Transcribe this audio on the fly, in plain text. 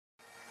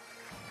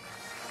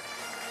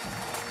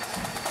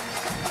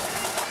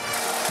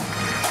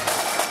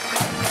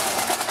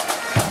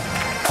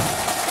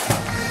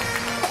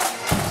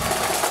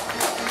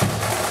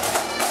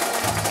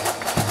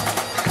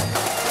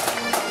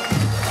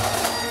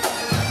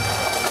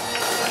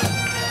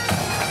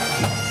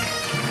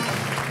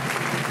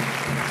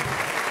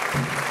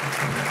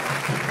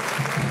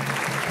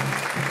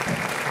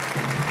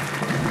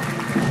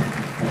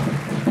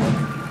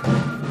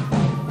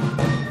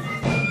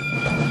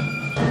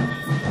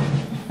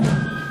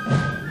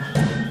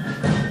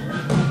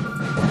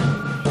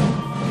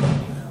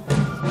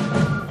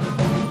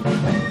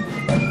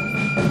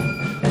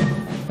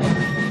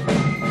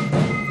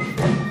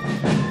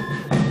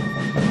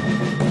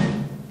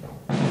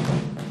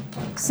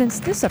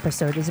Since this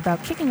episode is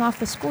about kicking off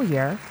the school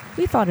year,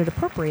 we thought it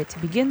appropriate to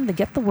begin the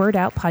Get the Word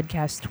Out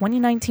podcast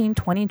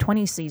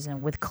 2019-2020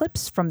 season with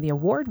clips from the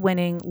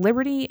award-winning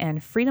Liberty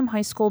and Freedom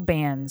High School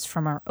bands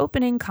from our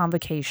opening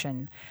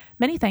convocation.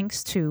 Many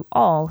thanks to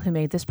all who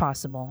made this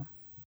possible.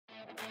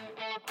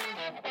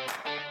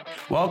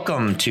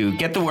 Welcome to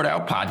Get the Word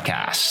Out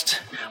podcast.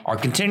 Our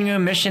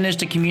continuing mission is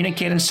to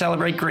communicate and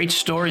celebrate great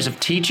stories of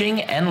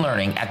teaching and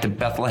learning at the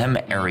Bethlehem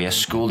Area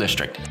School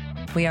District.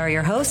 We are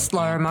your hosts,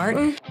 Laura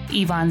Martin,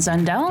 Yvonne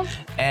Zundel,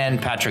 and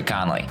Patrick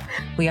Conley.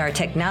 We are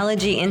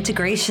Technology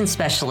Integration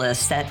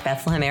Specialists at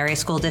Bethlehem Area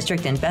School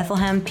District in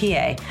Bethlehem,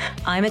 PA.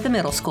 I'm at the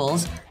middle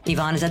schools,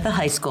 Yvonne is at the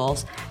high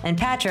schools, and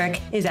Patrick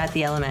is at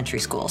the elementary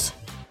schools.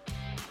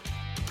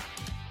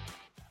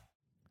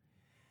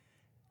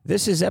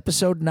 This is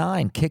episode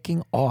 9,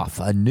 kicking off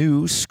a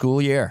new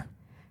school year.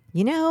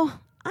 You know,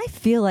 I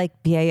feel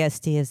like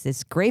BASD is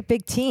this great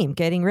big team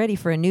getting ready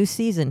for a new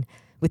season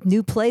with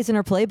new plays in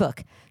our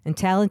playbook and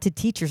talented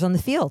teachers on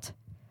the field.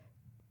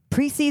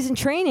 Preseason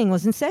training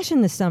was in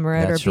session this summer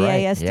at That's our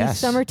right, BASD yes.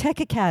 Summer Tech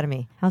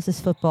Academy. How's this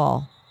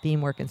football being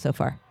working so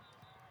far?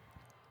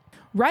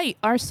 Right,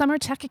 our Summer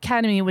Tech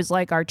Academy was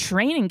like our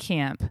training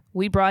camp.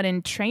 We brought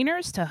in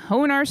trainers to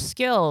hone our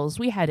skills.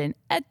 We had an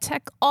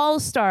EdTech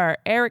All-Star,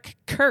 Eric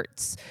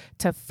Kurtz,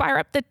 to fire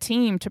up the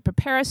team to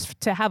prepare us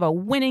to have a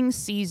winning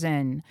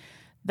season.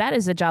 That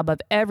is the job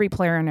of every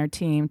player on our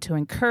team, to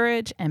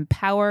encourage,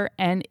 empower,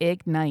 and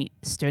ignite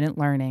student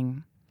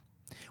learning.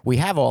 We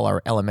have all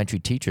our elementary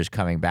teachers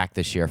coming back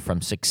this year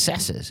from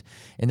successes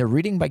in the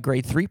Reading by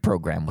Grade 3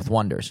 program with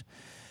Wonders,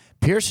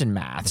 Pearson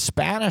Math,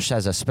 Spanish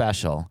as a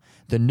special,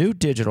 the new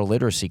digital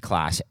literacy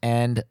class,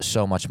 and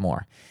so much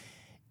more.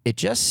 It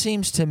just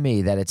seems to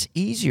me that it's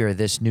easier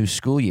this new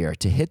school year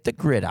to hit the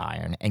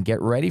gridiron and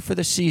get ready for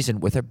the season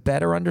with a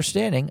better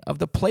understanding of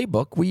the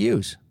playbook we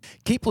use.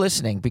 Keep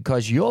listening,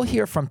 because you'll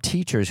hear from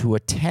teachers who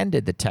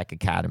attended the Tech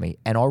Academy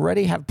and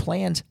already have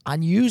plans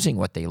on using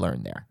what they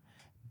learned there.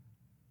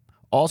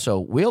 Also,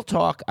 we'll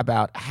talk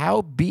about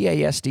how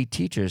BASD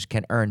teachers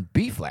can earn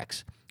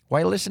BFlex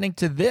while listening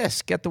to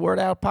this Get the Word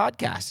Out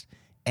podcast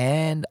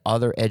and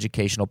other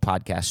educational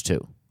podcasts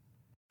too.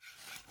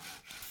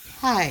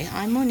 Hi,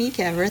 I'm Monique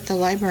Everett, the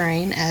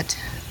librarian at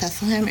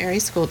Bethlehem Area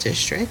School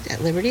District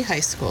at Liberty High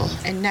School,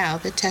 and now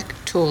the Tech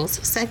Tools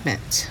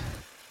segment.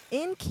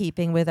 In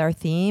keeping with our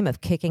theme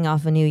of kicking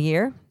off a new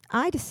year,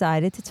 I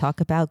decided to talk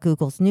about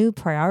Google's new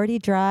Priority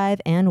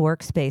Drive and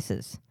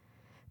Workspaces.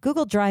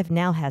 Google Drive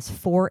now has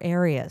 4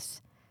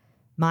 areas: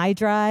 My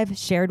Drive,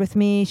 Shared with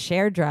Me,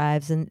 Shared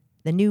Drives, and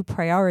the new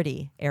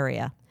Priority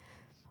area.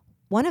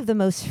 One of the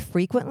most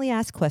frequently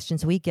asked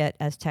questions we get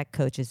as tech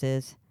coaches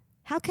is,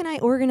 how can I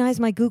organize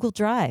my Google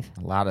Drive?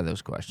 A lot of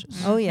those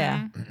questions. Oh,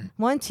 yeah.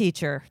 One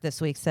teacher this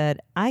week said,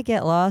 I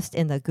get lost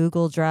in the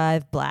Google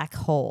Drive black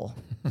hole.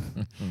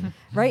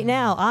 Right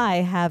now, I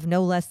have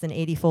no less than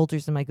 80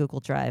 folders in my Google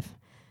Drive.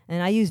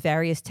 And I use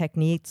various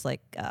techniques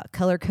like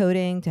color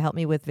coding to help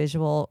me with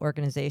visual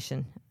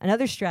organization.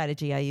 Another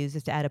strategy I use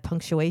is to add a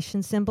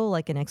punctuation symbol,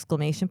 like an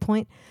exclamation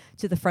point,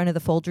 to the front of the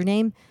folder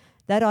name.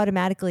 That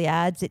automatically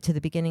adds it to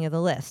the beginning of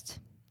the list.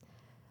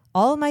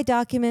 All of my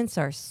documents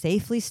are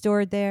safely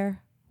stored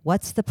there.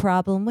 What's the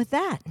problem with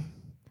that?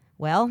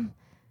 Well,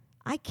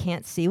 I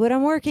can't see what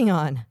I'm working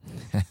on.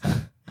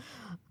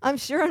 I'm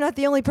sure I'm not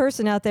the only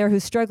person out there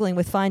who's struggling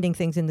with finding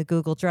things in the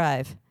Google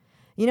Drive.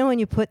 You know when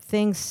you put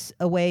things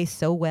away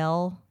so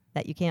well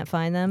that you can't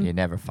find them? You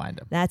never find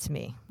them. That's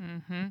me.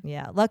 Mm-hmm.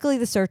 Yeah. Luckily,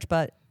 the search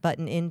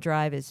button in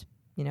Drive is,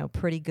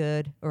 pretty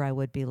good, or I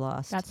would be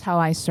lost. That's how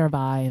I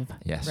survive.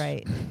 Yes.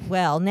 Right.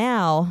 Well,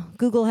 now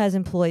Google has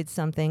employed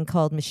something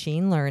called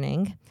machine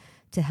learning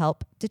to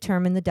help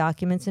determine the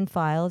documents and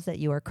files that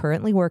you are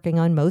currently working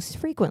on most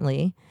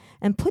frequently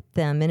and put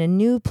them in a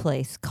new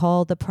place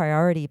called the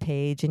priority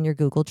page in your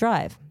Google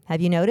Drive. Have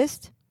you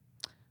noticed?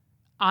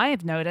 I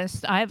have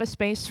noticed I have a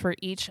space for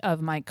each of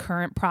my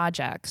current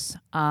projects.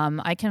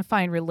 I can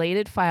find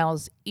related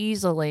files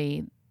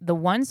easily, the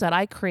ones that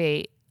I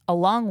create,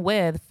 along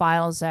with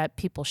files that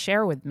people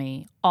share with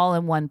me, all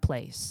in one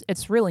place.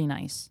 It's really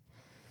nice.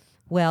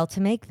 Well, to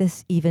make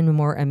this even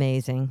more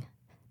amazing,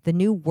 the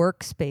new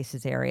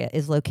Workspaces area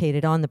is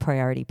located on the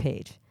priority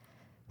page.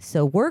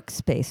 So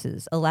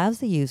Workspaces allows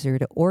the user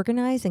to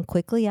organize and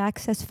quickly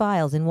access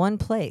files in one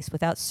place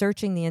without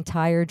searching the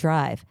entire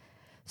drive.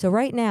 So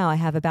right now I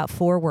have about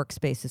 4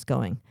 workspaces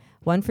going.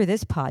 One for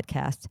this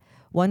podcast,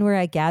 one where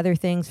I gather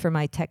things for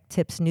my Tech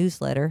Tips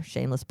newsletter,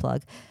 shameless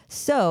plug.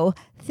 So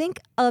think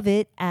of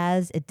it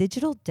as a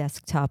digital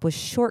desktop with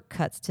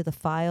shortcuts to the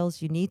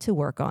files you need to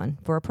work on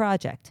for a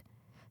project.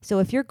 So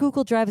if your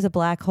Google Drive is a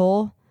black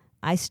hole,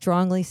 I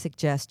strongly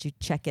suggest you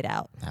check it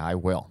out. I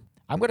will.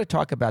 I'm going to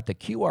talk about the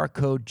QR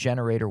code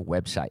generator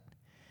website.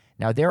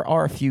 Now, there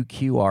are a few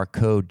QR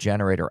code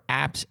generator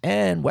apps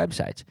and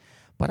websites,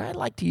 but I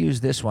like to use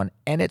this one,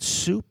 and it's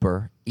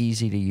super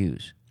easy to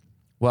use.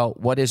 Well,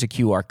 what is a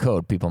QR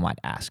code, people might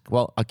ask?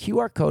 Well, a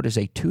QR code is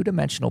a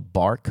 2-dimensional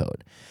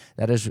barcode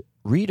that is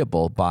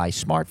readable by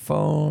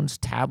smartphones,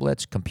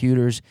 tablets,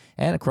 computers,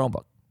 and a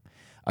Chromebook.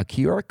 A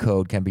QR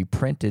code can be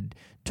printed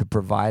to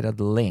provide a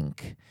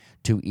link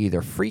to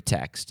either free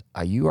text,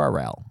 a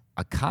URL,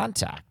 a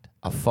contact,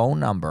 a phone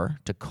number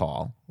to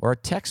call, or a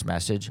text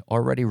message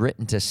already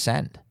written to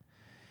send.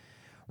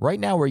 Right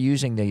now, we're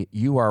using the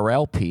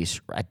URL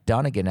piece at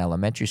Dunnigan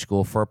Elementary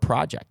School for a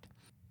project.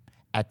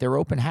 At their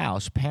open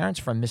house, parents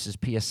from Mrs.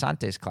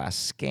 Piasante's class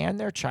scan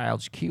their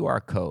child's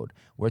QR code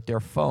with their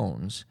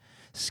phone's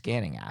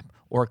scanning app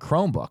or a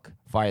Chromebook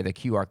via the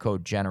QR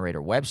code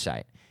generator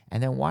website,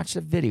 and then watch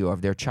the video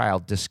of their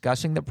child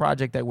discussing the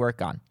project they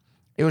work on.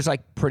 It was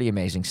like pretty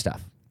amazing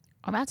stuff.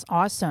 Oh, that's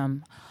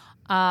awesome.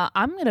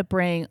 I'm going to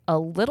bring a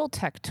little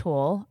tech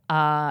tool,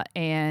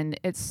 and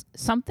it's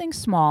something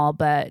small,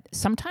 but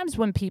sometimes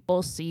when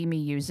people see me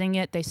using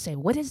it, they say,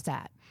 "What is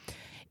that?"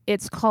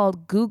 It's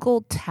called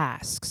Google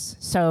Tasks.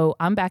 So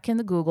I'm back in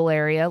the Google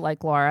area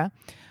like Laura.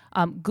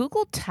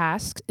 Google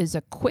Tasks is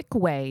a quick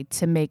way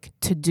to make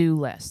to-do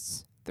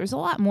lists. There's a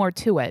lot more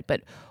to it,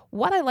 but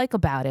what I like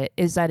about it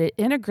is that it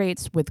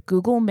integrates with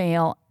Google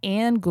Mail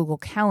and Google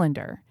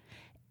Calendar.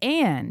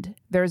 And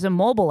there's a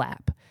mobile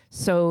app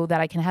so that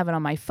I can have it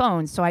on my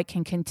phone so I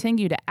can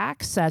continue to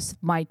access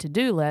my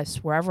to-do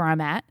list wherever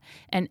I'm at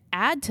and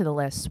add to the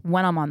list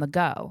when I'm on the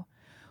go.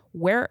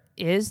 Where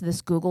is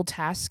this Google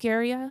Task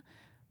area?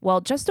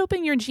 Well, just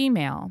open your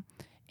Gmail,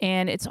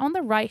 and it's on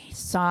the right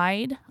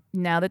side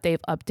now that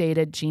they've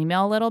updated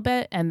Gmail a little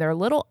bit, and there are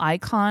little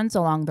icons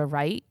along the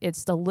right.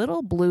 It's the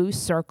little blue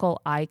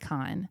circle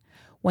icon.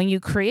 When you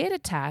create a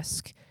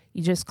task,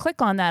 you just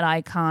click on that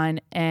icon,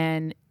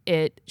 and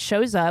it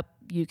shows up.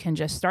 You can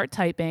just start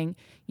typing.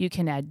 You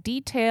can add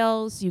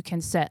details. You can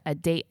set a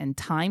date and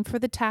time for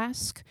the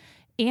task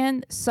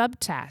and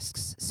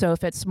subtasks. So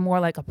if it's more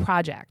like a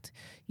project,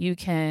 you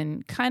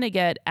can kind of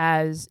get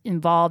as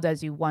involved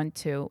as you want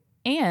to,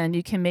 and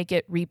you can make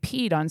it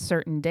repeat on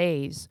certain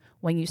days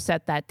when you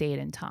set that date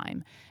and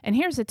time. And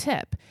here's a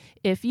tip.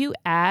 If you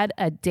add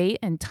a date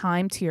and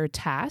time to your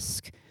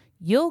task,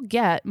 you'll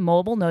get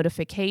mobile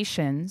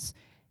notifications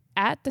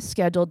at the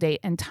scheduled date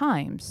and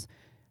times.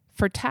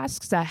 For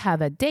tasks that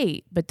have a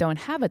date but don't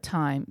have a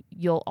time,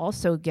 you'll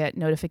also get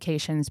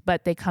notifications,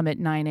 but they come at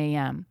 9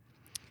 a.m.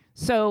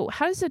 So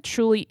how does it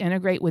truly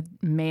integrate with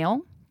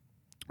mail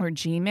or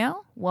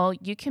Gmail? Well,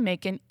 you can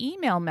make an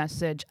email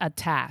message a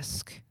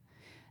task.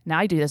 Now,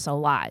 I do this a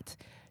lot.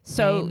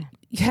 So,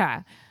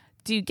 yeah,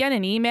 do you get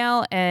an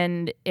email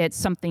and it's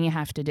something you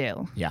have to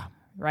do? Yeah.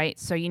 Right?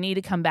 So you need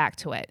to come back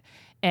to it.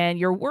 And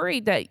you're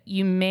worried that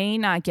you may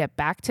not get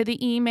back to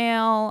the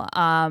email.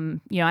 I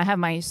have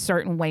my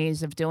certain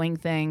ways of doing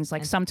things.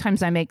 Like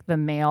sometimes I make the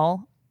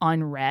mail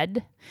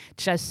unread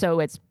just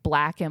so it's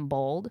black and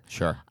bold.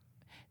 Sure.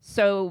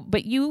 So,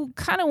 but you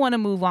kind of want to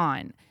move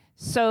on.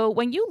 So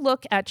when you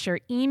look at your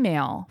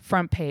email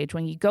front page,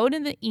 when you go to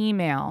the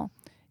email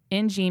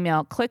in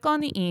Gmail, click on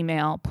the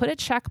email, put a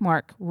check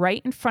mark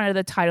right in front of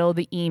the title of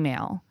the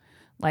email.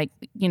 Like,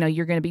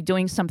 you're going to be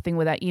doing something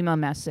with that email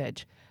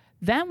message.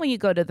 Then when you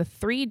go to the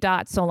three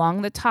dots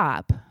along the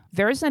top,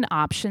 there's an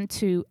option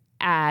to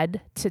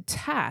add to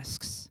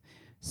tasks.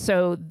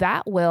 So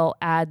that will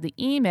add the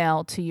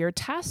email to your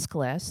task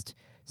list.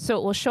 So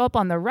it will show up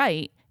on the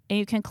right, and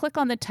you can click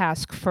on the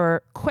task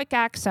for quick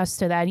access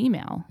to that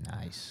email.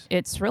 Nice.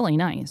 It's really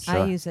nice.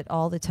 I use it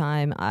all the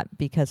time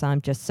because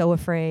I'm just so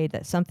afraid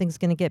that something's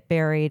going to get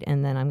buried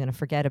and then I'm going to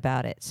forget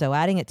about it. So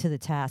adding it to the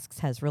tasks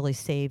has really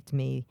saved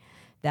me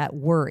that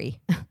worry.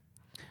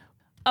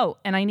 Oh,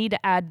 and I need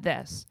to add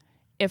this.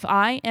 If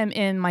I am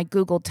in my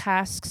Google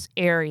Tasks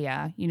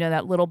area,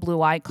 that little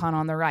blue icon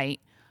on the right,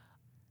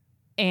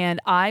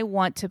 and I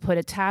want to put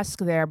a task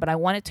there, but I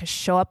want it to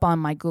show up on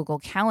my Google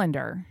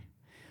Calendar,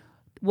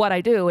 what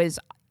I do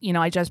is,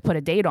 I just put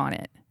a date on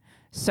it.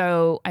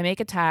 So I make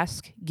a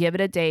task, give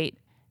it a date,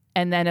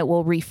 and then it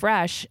will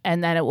refresh,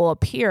 and then it will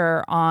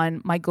appear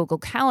on my Google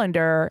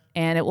Calendar,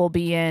 and it will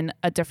be in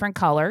a different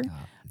color,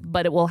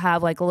 but it will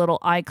have like a little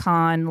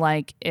icon,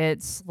 like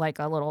it's like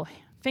a little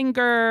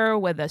finger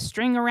with a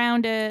string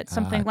around it,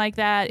 something like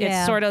that.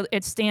 Yeah.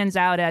 It stands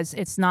out as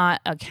it's not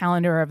a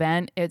calendar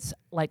event. It's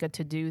like a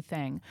to-do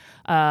thing.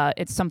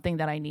 It's something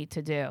that I need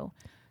to do.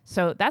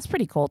 So that's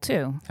pretty cool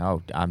too.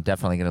 Oh, I'm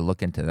definitely going to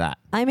look into that.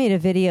 I made a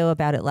video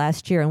about it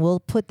last year, and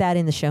we'll put that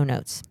in the show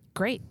notes.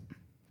 Great.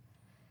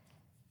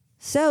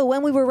 So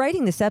when we were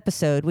writing this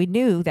episode, we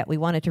knew that we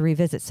wanted to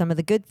revisit some of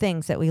the good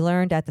things that we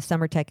learned at the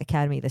Summer Tech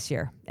Academy this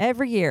year.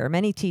 Every year,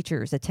 many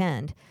teachers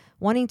attend,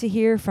 wanting to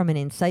hear from an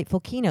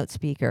insightful keynote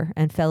speaker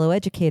and fellow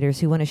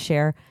educators who want to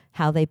share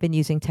how they've been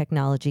using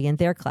technology in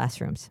their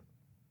classrooms.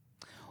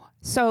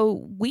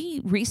 So we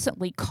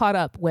recently caught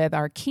up with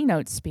our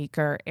keynote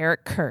speaker,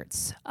 Eric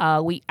Kurtz.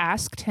 We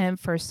asked him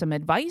for some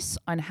advice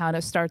on how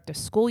to start the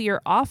school year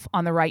off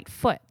on the right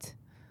foot.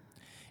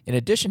 In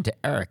addition to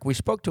Eric, we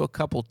spoke to a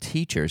couple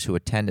teachers who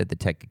attended the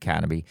Tech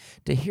Academy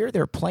to hear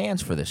their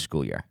plans for this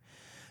school year.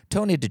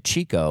 Tony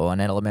DeChico, an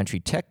elementary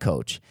tech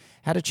coach,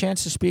 had a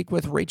chance to speak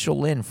with Rachel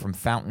Lynn from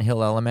Fountain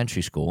Hill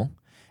Elementary School,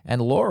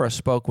 and Laura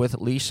spoke with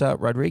Lisa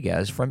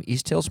Rodriguez from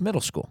East Hills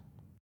Middle School.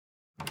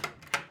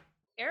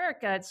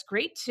 Erica, it's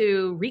great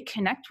to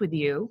reconnect with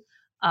you.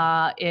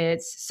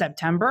 It's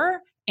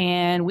September,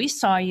 and we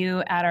saw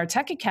you at our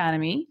Tech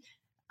Academy.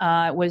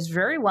 It was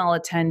very well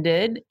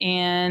attended.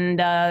 And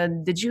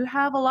did you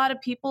have a lot of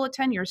people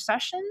attend your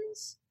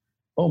sessions?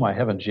 Oh my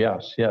heavens,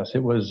 yes.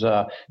 It was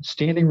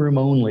standing room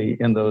only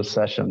in those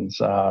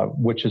sessions,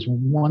 which is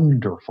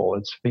wonderful.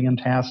 It's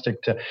fantastic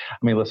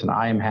listen,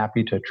 I am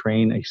happy to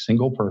train a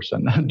single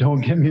person, don't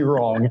get me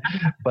wrong,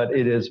 but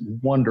it is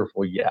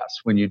wonderful,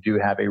 yes, when you do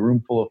have a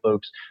room full of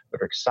folks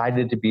that are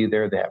excited to be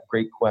there, they have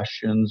great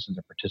questions, and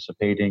they're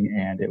participating,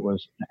 and it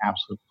was an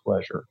absolute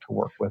pleasure to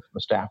work with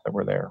the staff that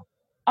were there.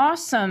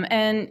 Awesome.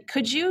 And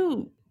could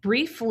you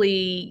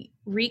briefly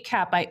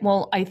recap?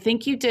 I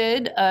think you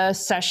did a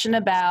session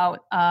about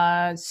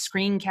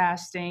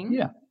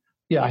screencasting.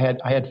 Yeah. I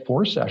had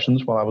 4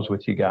 sessions while I was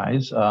with you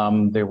guys.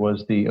 There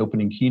was the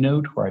opening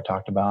keynote where I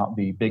talked about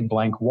the big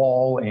blank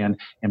wall and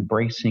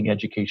embracing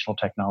educational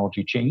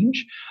technology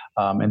change.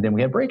 And then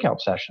we had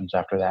breakout sessions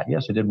after that.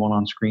 Yes, I did one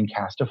on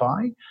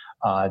Screencastify,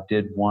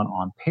 did one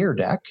on Pear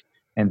Deck,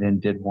 and then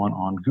did one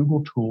on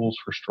Google Tools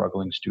for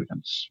struggling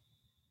students.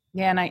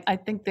 Yeah, and I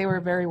think they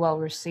were very well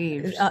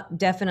received.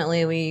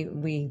 Definitely,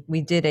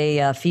 we did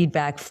a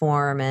feedback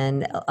form,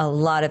 and a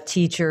lot of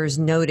teachers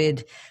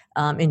noted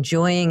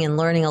enjoying and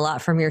learning a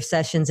lot from your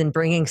sessions and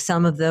bringing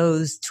some of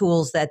those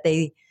tools that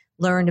they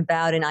learned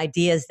about and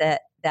ideas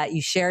that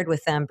you shared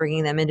with them,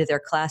 bringing them into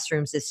their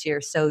classrooms this year.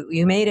 So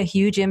you made a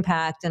huge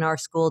impact in our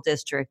school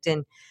district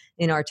and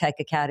in our Tech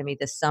Academy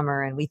this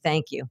summer, and we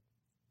thank you.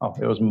 Oh,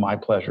 it was my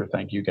pleasure.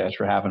 Thank you guys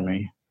for having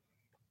me.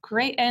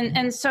 Great.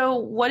 And so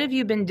what have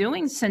you been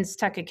doing since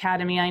Tech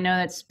Academy? I know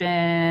it's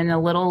been a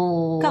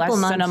little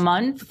less than a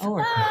month.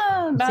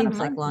 About seems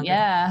like longer.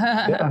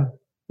 Yeah.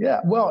 Yeah.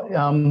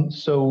 Well,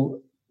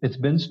 so it's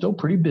been still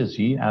pretty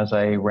busy. As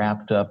I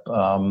wrapped up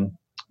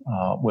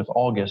with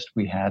August,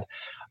 we had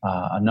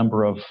a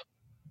number of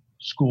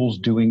schools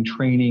doing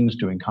trainings,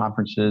 doing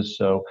conferences.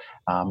 So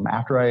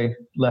after I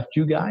left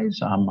you guys,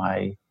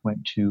 I went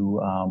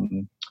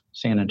to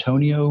San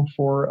Antonio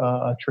for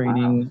a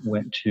training,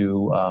 went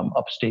to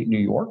upstate New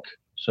York,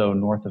 so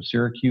north of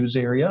Syracuse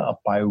area, up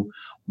by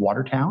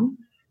Watertown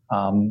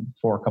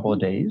for a couple of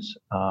days.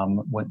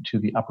 Went to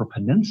the Upper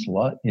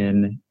Peninsula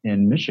in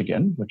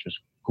Michigan, which is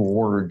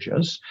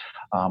gorgeous.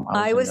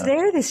 I was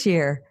there this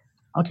year.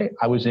 Okay,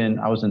 I was in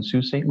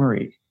Sault Ste.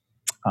 Marie.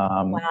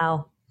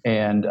 Wow.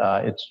 And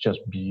it's just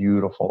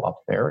beautiful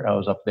up there. I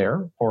was up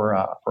there for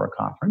a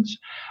conference,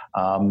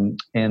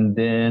 and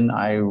then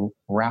I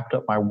wrapped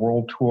up my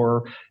world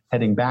tour,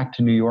 heading back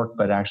to New York,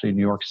 but actually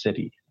New York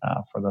City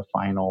for the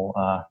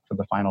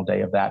final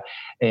day of that.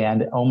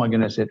 And oh my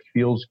goodness, it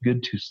feels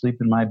good to sleep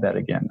in my bed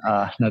again.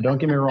 Now, don't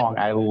get me wrong,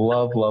 I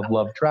love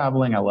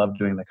traveling. I love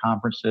doing the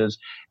conferences,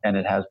 and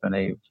it has been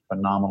a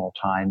phenomenal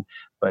time.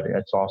 But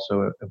it's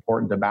also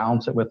important to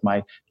balance it with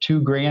my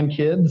 2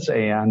 grandkids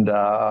and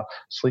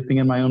sleeping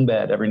in my own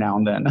bed every now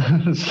and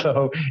then.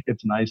 So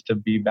it's nice to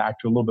be back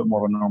to a little bit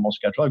more of a normal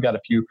schedule. I've got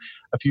a few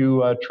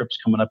trips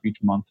coming up each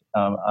month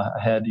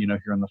ahead,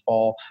 here in the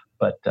fall.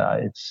 But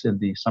it's in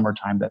the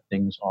summertime that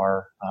things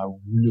are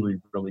really,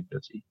 really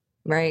busy.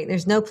 Right.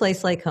 There's no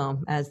place like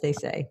home, as they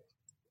say.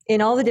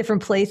 In all the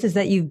different places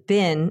that you've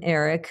been,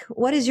 Eric,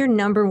 what is your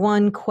number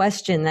one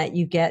question that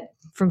you get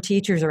from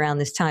teachers around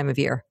this time of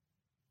year?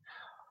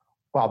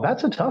 Wow,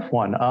 that's a tough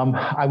one.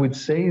 I would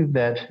say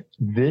that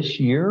this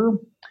year,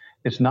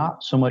 it's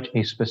not so much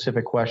a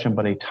specific question,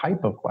 but a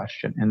type of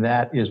question. And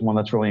that is one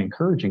that's really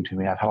encouraging to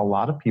me. I've had a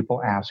lot of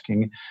people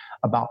asking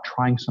about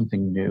trying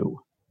something new.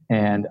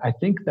 And I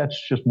think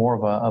that's just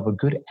more of a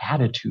good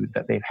attitude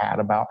that they've had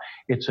about,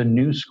 it's a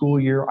new school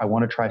year, I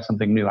want to try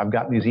something new. I've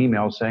gotten these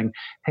emails saying,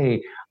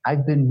 hey,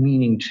 I've been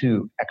meaning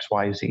to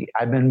XYZ.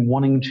 I've been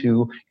wanting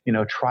to,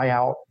 try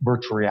out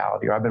virtual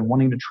reality, or I've been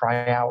wanting to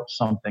try out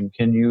something.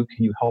 Can you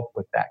help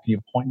with that? Can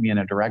you point me in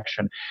a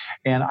direction?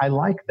 And I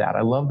like that.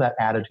 I love that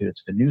attitude.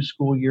 It's the new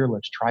school year.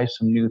 Let's try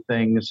some new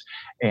things.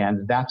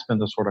 And that's been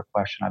the sort of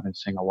question I've been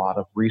seeing a lot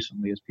of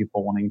recently, is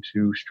people wanting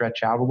to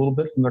stretch out a little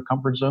bit from their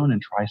comfort zone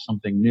and try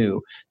something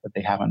new that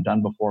they haven't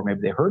done before.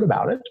 Maybe they heard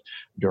about it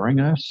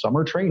during a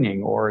summer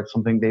training, or it's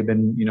something they've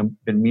been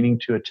meaning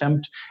to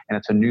attempt, and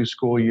it's a new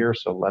school year.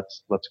 So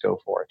let's go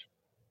for it.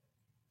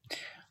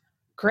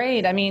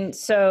 Great. I mean,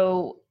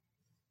 so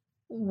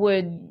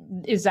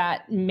is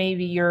that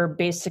maybe your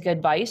basic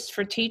advice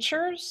for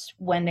teachers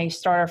when they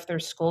start off their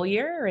school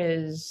year,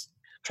 is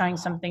trying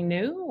something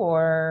new?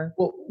 Or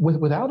well,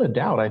 without a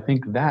doubt, I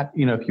think that,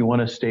 if you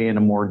want to stay in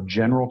a more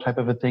general type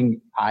of a thing,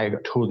 I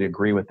totally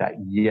agree with that.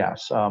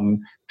 Yes.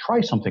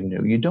 Try something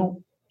new. You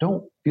don't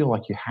feel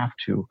like you have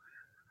to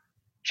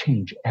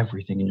change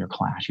everything in your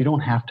class. You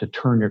don't have to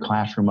turn your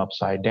classroom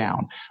upside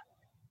down.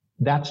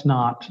 That's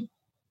not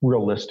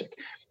realistic.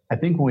 I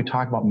think when we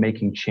talk about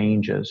making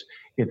changes,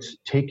 it's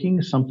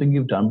taking something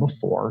you've done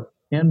before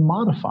and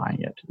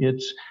modifying it.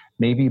 It's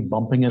maybe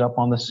bumping it up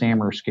on the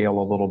SAMR scale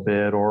a little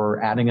bit,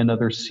 or adding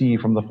another C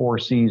from the 4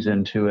 C's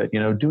into it,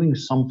 doing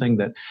something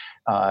that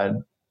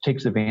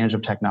takes advantage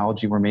of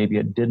technology where maybe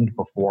it didn't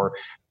before.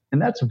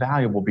 And that's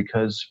valuable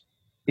because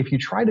if you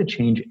try to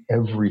change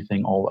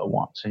everything all at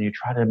once and you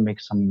try to make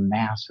some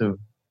massive,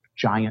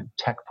 giant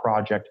tech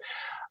project,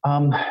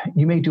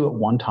 you may do it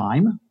one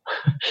time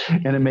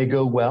and it may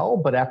go well,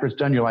 but after it's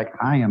done, you're like,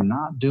 I am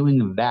not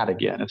doing that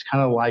again. It's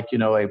kind of like,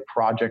 a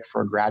project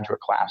for a graduate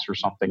class or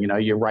something.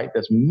 You write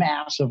this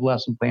massive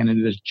lesson plan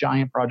into this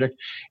giant project,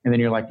 and then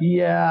you're like,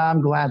 yeah,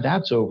 I'm glad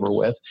that's over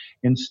with.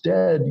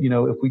 Instead,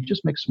 if we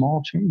just make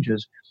small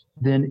changes,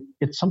 then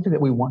it's something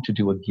that we want to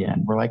do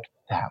again. We're like,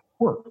 that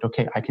worked.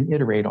 Okay, I can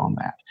iterate on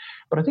that.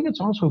 But I think it's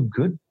also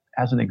good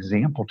as an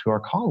example to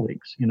our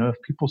colleagues. If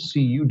people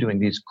see you doing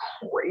these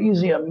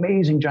crazy,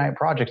 amazing, giant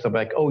projects, they'll be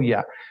like, oh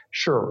yeah,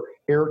 sure,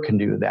 Eric can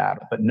do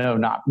that, but no,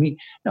 not me.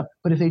 No,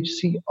 but if they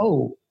see,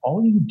 oh,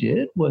 all you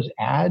did was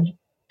add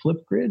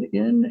Flipgrid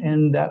in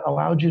and that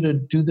allowed you to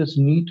do this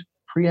neat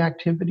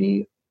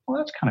pre-activity, well,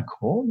 that's kind of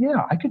cool.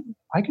 Yeah,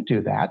 I could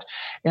do that.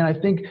 And I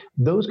think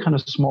those kind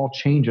of small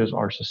changes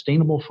are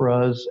sustainable for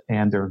us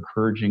and they're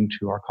encouraging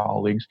to our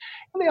colleagues.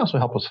 And they also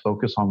help us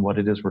focus on what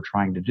it is we're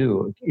trying to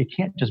do. It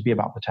can't just be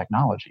about the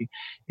technology.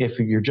 If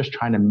you're just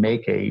trying to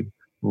make a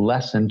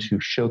lesson to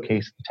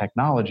showcase the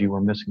technology,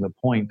 we're missing the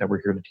point that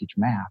we're here to teach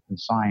math and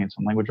science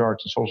and language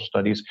arts and social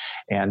studies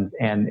and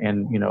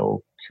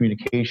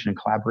communication and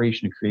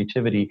collaboration and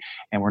creativity.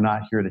 And we're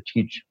not here to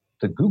teach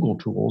the Google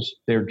tools.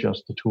 They're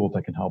just the tool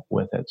that can help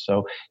with it.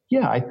 So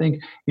yeah, I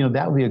think,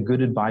 that would be a good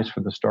advice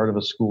for the start of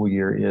a school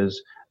year is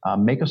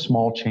make a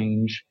small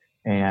change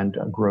and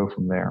grow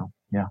from there.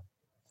 Yeah.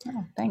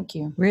 Oh, thank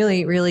you.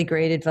 Really, really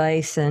great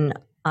advice. And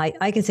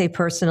I can say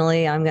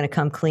personally, I'm going to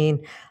come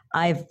clean.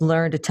 I've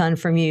learned a ton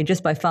from you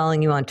just by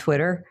following you on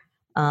Twitter.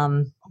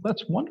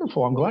 That's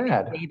wonderful. I'm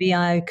glad. Maybe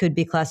I could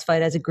be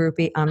classified as a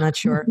groupie. I'm not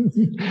sure.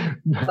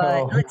 No.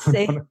 But let's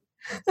say,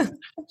 I'm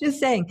just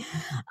saying,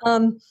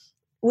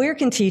 where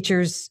can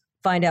teachers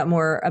find out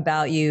more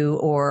about you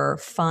or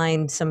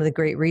find some of the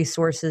great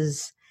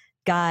resources,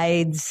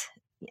 guides,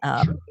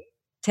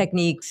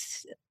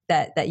 techniques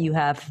that you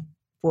have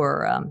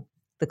for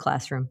the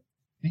classroom?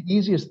 The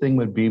easiest thing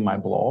would be my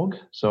blog.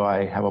 So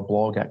I have a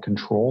blog at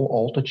Control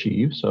Alt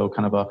Achieve. So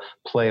kind of a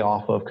play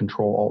off of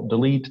Control Alt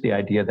Delete, the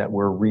idea that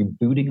we're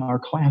rebooting our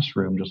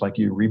classroom, just like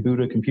you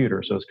reboot a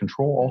computer. So it's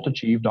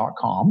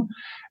controlaltachieve.com.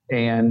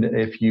 And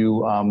if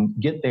you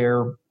get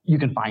there, you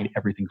can find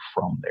everything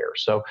from there.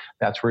 So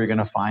that's where you're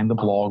going to find the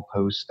blog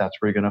posts. That's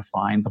where you're going to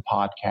find the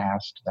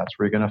podcast. That's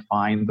where you're going to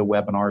find the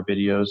webinar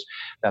videos.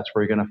 That's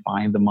where you're going to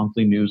find the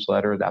monthly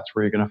newsletter. That's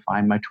where you're going to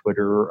find my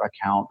Twitter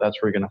account. That's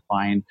where you're going to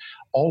find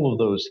all of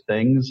those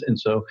things. And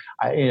so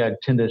I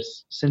tend to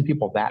send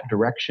people that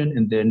direction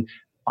and then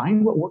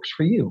find what works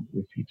for you.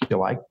 If you feel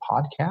like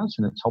podcasts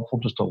and it's helpful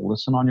just to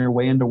listen on your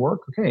way into work,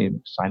 okay,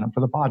 sign up for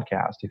the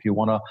podcast. If you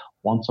want a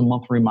once a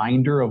month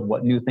reminder of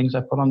what new things I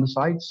put on the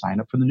site,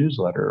 sign up for the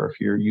newsletter. Or if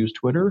you use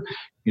Twitter,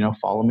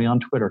 follow me on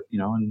Twitter,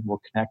 and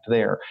we'll connect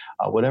there.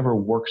 Whatever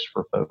works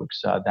for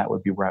folks, that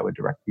would be where I would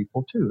direct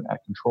people to at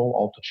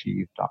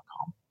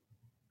controlaltachieve.com.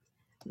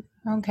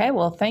 Okay,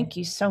 well, thank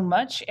you so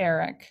much,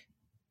 Eric.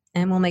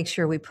 And we'll make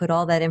sure we put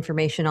all that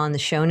information on the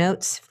show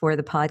notes for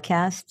the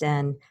podcast.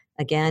 And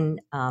again,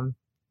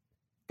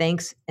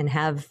 thanks and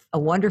have a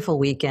wonderful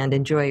weekend.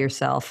 Enjoy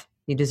yourself.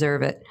 You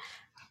deserve it.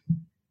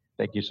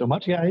 Thank you so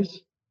much,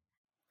 guys.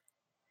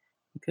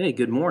 Okay,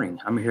 good morning.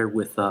 I'm here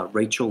with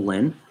Rachel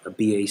Lynn, a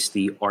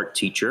BASD art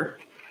teacher.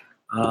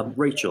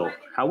 Rachel,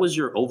 how was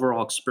your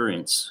overall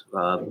experience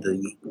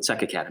the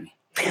Tech Academy?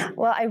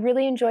 Well, I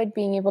really enjoyed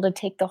being able to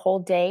take the whole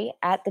day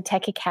at the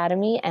Tech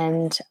Academy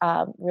and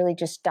really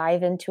just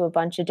dive into a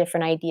bunch of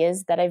different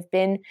ideas that I've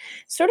been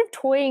sort of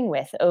toying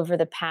with over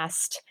the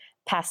past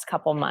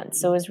couple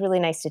months. So it was really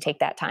nice to take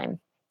that time.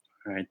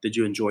 All right. Did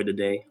you enjoy the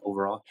day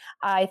overall?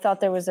 I thought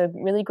there was a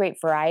really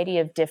great variety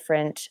of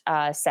different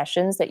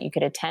sessions that you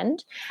could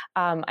attend.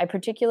 I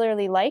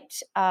particularly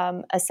liked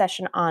a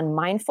session on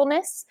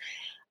mindfulness.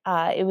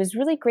 It was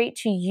really great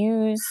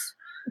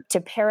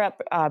to pair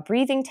up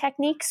breathing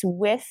techniques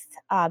with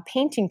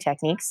painting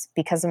techniques.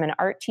 Because I'm an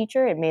art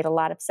teacher, it made a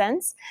lot of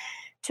sense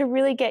to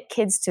really get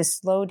kids to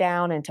slow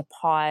down and to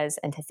pause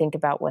and to think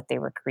about what they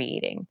were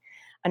creating.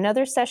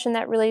 Another session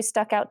that really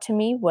stuck out to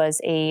me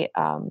was a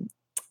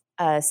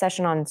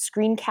session on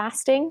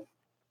screencasting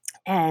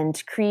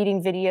and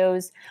creating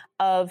videos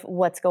of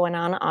what's going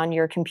on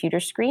your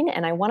computer screen.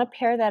 And I want to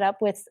pair that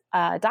up with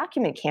a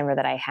document camera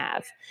that I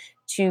have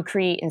to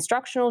create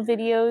instructional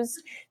videos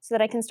so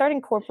that I can start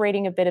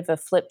incorporating a bit of a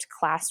flipped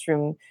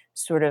classroom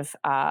sort of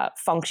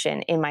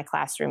function in my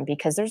classroom,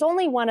 because there's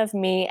only one of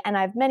me and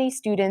I have many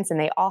students and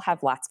they all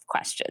have lots of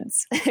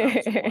questions.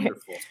 That's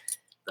wonderful.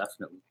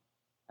 Definitely.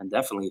 And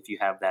definitely if you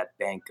have that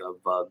bank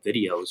of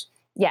videos,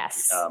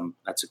 yes,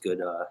 that's a good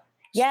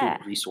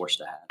student resource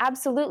to have.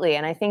 Absolutely.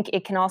 And I think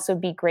it can also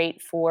be great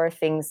for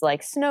things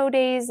like snow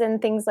days and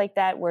things like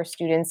that, where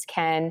students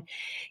can,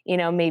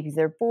 maybe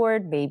they're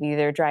bored, maybe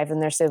they're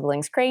driving their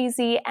siblings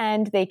crazy,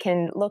 and they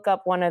can look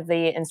up one of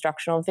the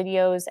instructional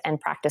videos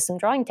and practice some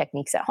drawing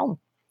techniques at home.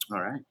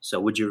 All right. So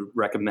would you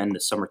recommend the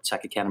Summer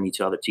Tech Academy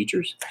to other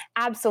teachers?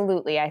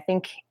 Absolutely. I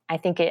think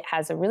it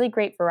has a really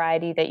great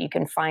variety that you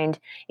can find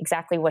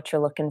exactly what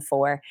you're looking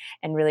for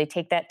and really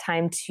take that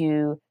time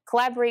to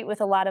collaborate with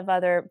a lot of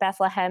other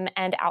Bethlehem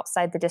and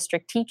outside the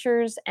district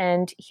teachers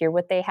and hear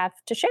what they have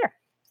to share.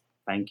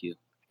 Thank you.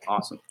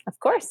 Awesome. Of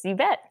course, you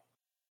bet.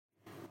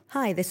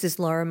 Hi, this is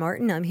Laura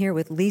Martin. I'm here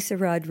with Lisa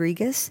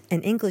Rodriguez,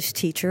 an English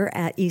teacher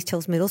at East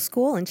Hills Middle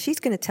School, and she's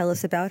going to tell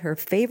us about her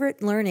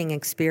favorite learning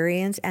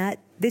experience at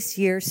this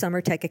year's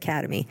Summer Tech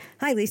Academy.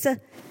 Hi,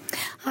 Lisa.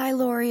 Hi,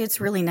 Lori.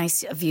 It's really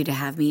nice of you to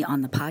have me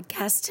on the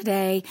podcast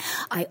today.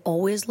 I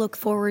always look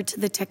forward to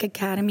the Tech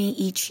Academy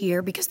each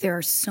year because there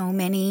are so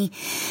many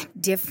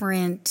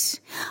different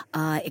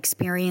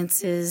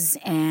experiences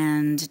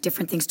and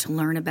different things to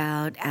learn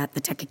about at the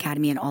Tech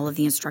Academy, and all of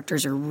the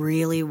instructors are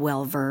really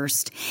well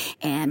versed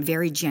and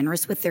very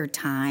generous with their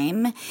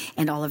time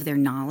and all of their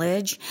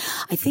knowledge.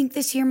 I think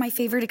this year my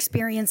favorite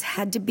experience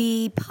had to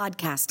be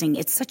podcasting.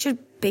 It's such a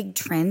big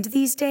trend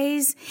these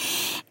days,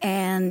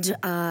 and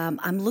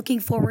I'm looking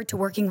forward to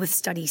working with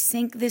Study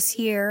Sync this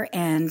year,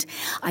 and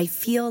I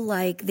feel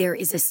like there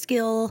is a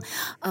skill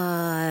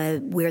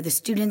where the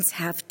students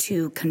have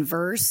to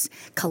converse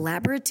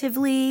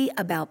collaboratively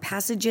about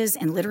passages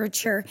and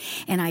literature,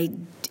 and I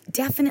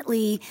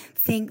definitely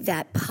think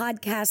that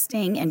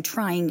podcasting and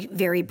trying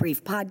very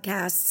brief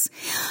podcasts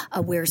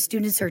where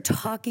students are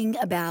talking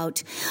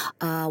about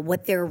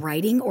what they're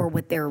writing or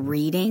what they're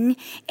reading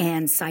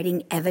and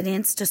citing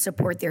evidence to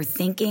support their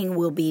thinking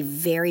will be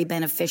very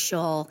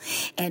beneficial,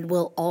 and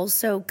will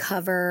also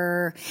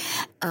cover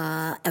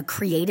a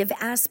creative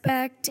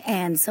aspect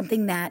and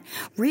something that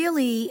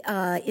really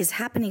is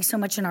happening so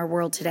much in our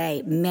world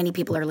today. Many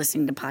people are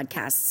listening to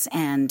podcasts,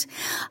 and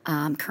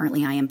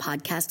currently I am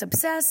podcast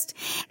obsessed,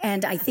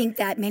 and I think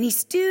that many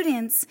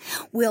students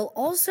will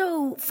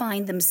also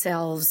find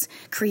themselves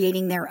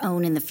creating their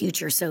own in the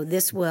future. So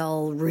this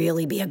will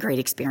really be a great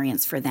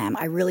experience for them.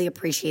 I really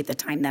appreciate the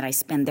time that I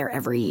spend there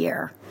every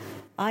year.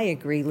 I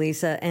agree,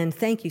 Lisa, and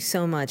thank you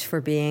so much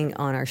for being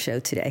on our show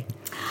today.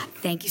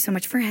 Thank you so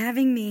much for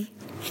having me.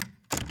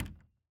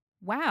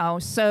 Wow.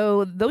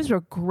 So those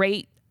were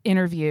great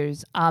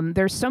interviews.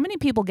 There's so many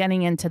people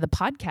getting into the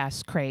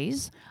podcast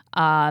craze.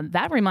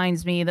 That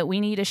reminds me that we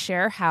need to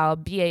share how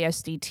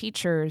BASD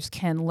teachers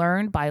can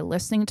learn by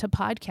listening to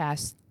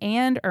podcasts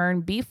and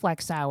earn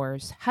BFlex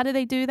hours. How do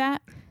they do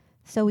that?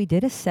 So we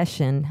did a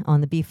session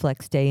on the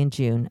BFlex Day in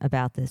June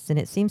about this, and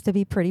it seems to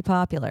be pretty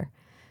popular.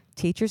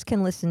 Teachers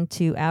can listen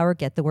to our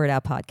Get the Word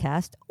Out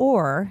podcast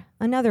or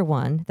another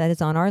one that is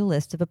on our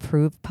list of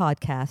approved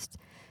podcasts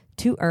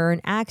to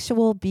earn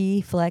actual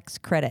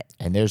BFlex credit.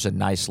 And there's a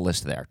nice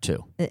list there,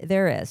 too.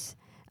 There is.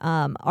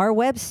 Our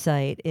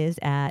website is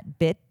at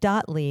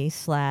bit.ly/BASD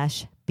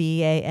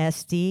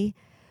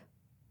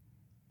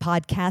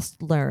podcast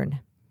learn.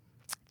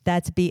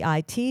 That's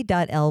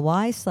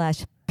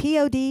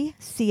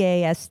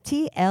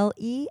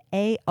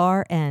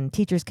bit.ly/PODCASTLEARN.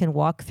 Teachers can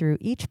walk through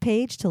each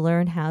page to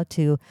learn how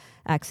to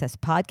access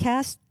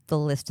podcasts, the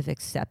list of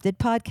accepted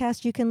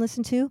podcasts you can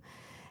listen to,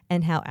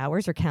 and how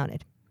hours are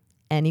counted.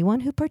 Anyone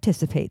who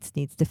participates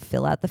needs to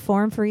fill out the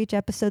form for each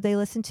episode they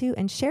listen to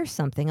and share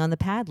something on the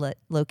Padlet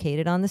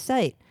located on the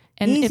site.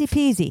 And Easy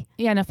peasy.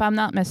 Yeah, and if I'm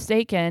not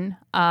mistaken,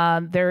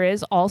 there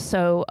is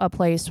also a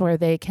place where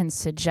they can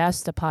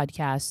suggest a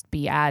podcast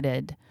be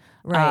added.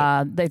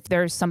 Right. If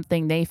there's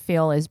something they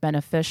feel is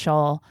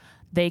beneficial,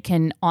 they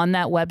can, on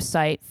that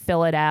website,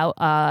 fill it out,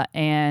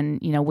 and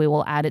we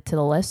will add it to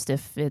the list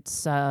if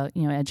it's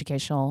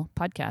educational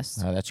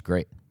podcasts. Oh, that's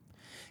great.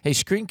 Hey,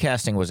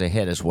 screencasting was a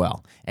hit as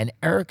well, and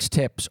Eric's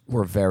tips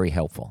were very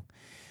helpful.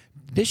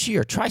 This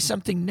year, try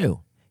something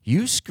new.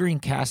 Use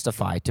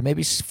Screencastify to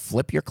maybe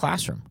flip your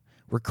classroom.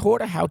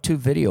 Record a how-to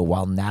video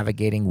while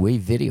navigating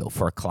WeVideo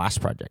for a class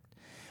project.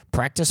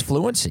 Practice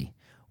fluency,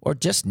 or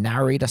just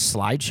narrate a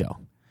slideshow.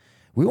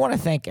 We want to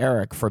thank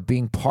Eric for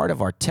being part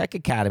of our Tech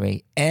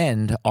Academy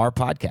and our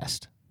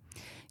podcast.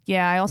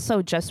 Yeah, I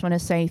also just want to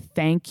say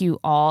thank you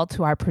all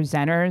to our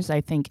presenters. I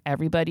think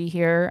everybody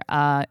here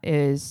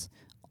is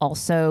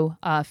also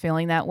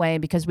feeling that way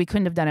because we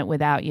couldn't have done it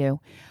without you.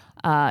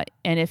 And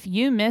if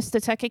you missed the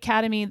Tech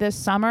Academy this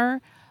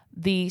summer,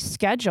 the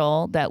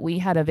schedule that we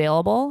had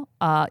available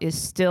is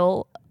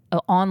still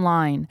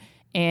online.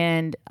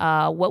 And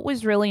what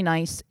was really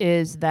nice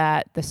is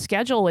that the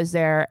schedule was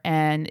there,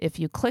 and if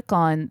you click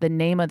on the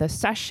name of the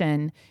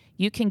session,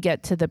 you can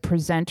get to the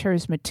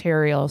presenter's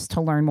materials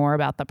to learn more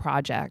about the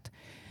project.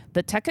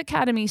 The Tech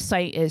Academy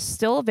site is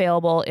still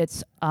available.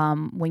 It's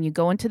when you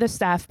go into the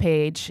staff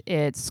page,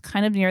 it's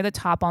kind of near the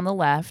top on the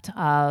left,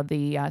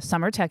 the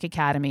Summer Tech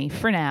Academy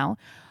for now.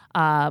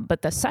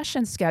 But the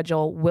session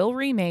schedule will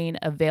remain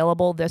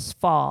available this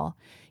fall.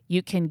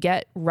 You can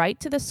get right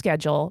to the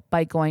schedule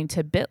by going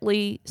to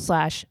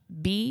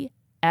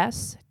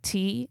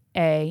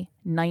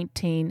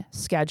bit.ly/BSTA19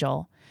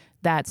 schedule.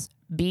 That's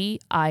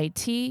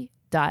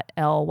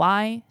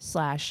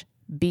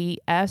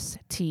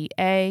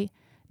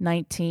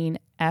bit.ly/BSTA19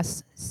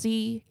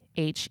 SCHEDULE.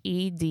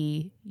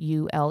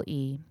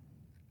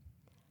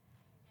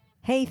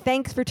 Hey,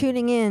 thanks for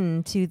tuning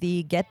in to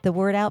the Get the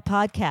Word Out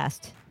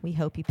podcast. We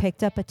hope you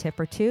picked up a tip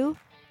or two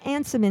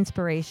and some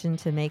inspiration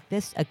to make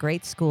this a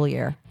great school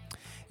year.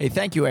 Hey,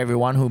 thank you,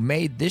 everyone who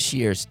made this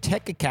year's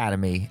Tech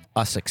Academy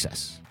a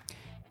success.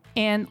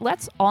 And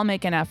let's all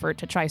make an effort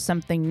to try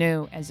something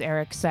new, as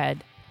Eric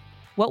said.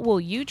 What will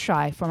you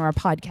try from our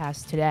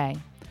podcast today?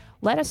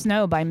 Let us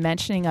know by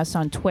mentioning us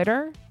on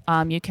Twitter.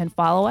 You can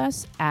follow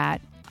us at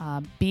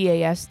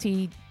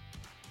BASTGTWO.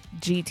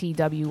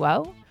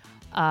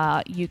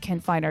 You can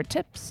find our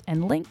tips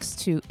and links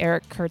to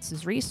Eric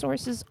Kurtz's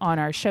resources on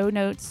our show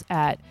notes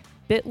at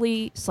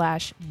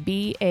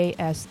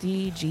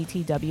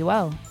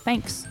bit.ly/BASDGTWO.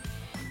 Thanks.